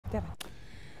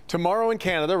Tomorrow in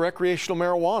Canada, recreational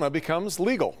marijuana becomes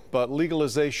legal, but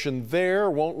legalization there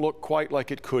won't look quite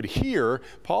like it could here.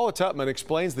 Paula Tutman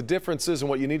explains the differences and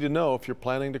what you need to know if you're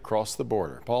planning to cross the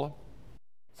border. Paula?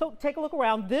 So take a look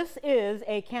around. This is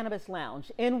a cannabis lounge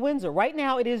in Windsor. Right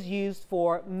now it is used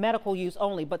for medical use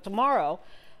only, but tomorrow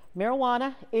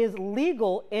marijuana is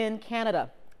legal in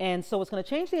Canada. And so it's going to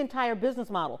change the entire business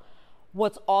model.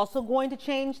 What's also going to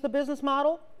change the business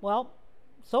model? Well,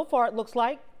 so far it looks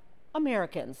like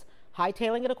Americans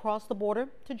hightailing it across the border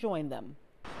to join them.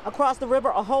 Across the river,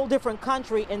 a whole different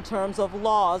country in terms of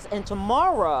laws. And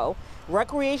tomorrow,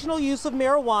 recreational use of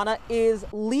marijuana is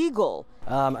legal.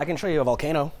 I can show you a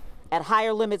volcano. At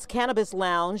Higher Limits Cannabis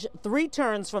Lounge, 3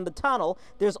 turns from the tunnel,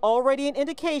 there's already an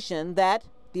indication that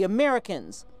the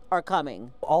Americans are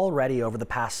coming. Already over the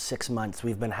past 6 months,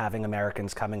 we've been having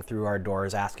Americans coming through our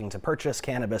doors asking to purchase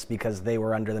cannabis because they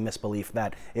were under the misbelief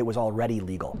that it was already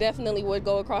legal. Definitely would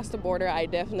go across the border. I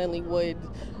definitely would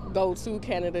go to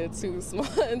Canada to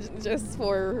just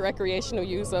for recreational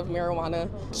use of marijuana.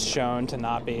 It's shown to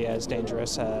not be as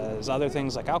dangerous as other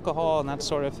things like alcohol and that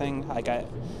sort of thing.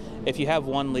 If you have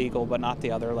one legal but not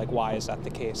the other, why is that the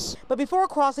case? But before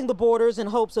crossing the borders in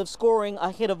hopes of scoring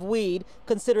a hit of weed,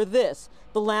 consider this.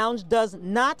 The lounge does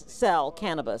not sell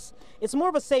cannabis. It's more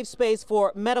of a safe space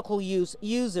for medical use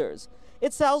users.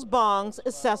 It sells bongs,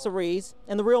 accessories,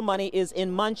 and the real money is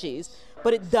in munchies,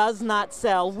 but it does not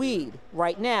sell weed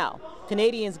right now.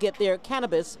 Canadians get their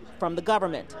cannabis from the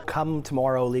government. Come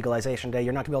tomorrow, legalization day,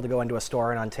 you're not going to be able to go into a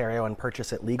store in Ontario and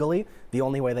purchase it legally. The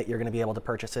only way that you're going to be able to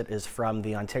purchase it is from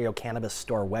the Ontario Cannabis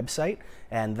Store website,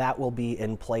 and that will be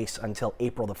in place until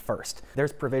April the 1st.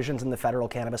 There's provisions in the Federal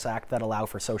Cannabis Act that allow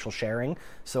for social sharing,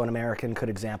 so an American could,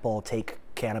 example, take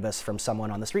cannabis from someone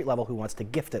on the street level who wants to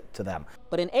gift it to them.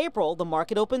 But in April, the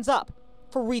market opens up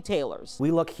for retailers.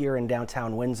 We look here in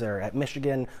downtown Windsor at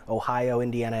Michigan, Ohio,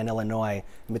 Indiana, and Illinois.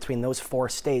 And between those 4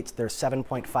 states, there's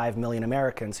 7.5 million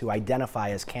Americans who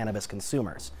identify as cannabis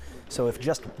consumers. So if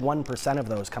just 1% of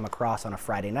those come across on a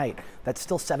Friday night, that's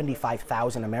still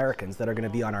 75,000 Americans that are going to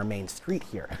be on our main street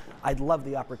here. I'd love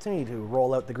the opportunity to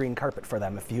roll out the green carpet for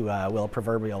them, if you will,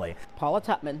 proverbially. Paula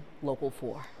Tutman, Local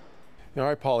 4. All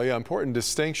right, Paula, important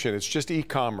distinction. It's just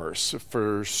e-commerce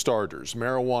for starters.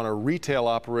 Marijuana retail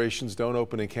operations don't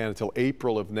open in Canada until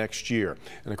April of next year.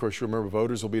 And of course, you remember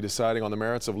voters will be deciding on the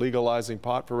merits of legalizing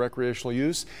pot for recreational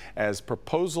use as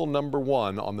proposal number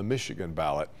 1 on the Michigan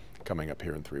ballot coming up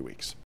here in 3 weeks.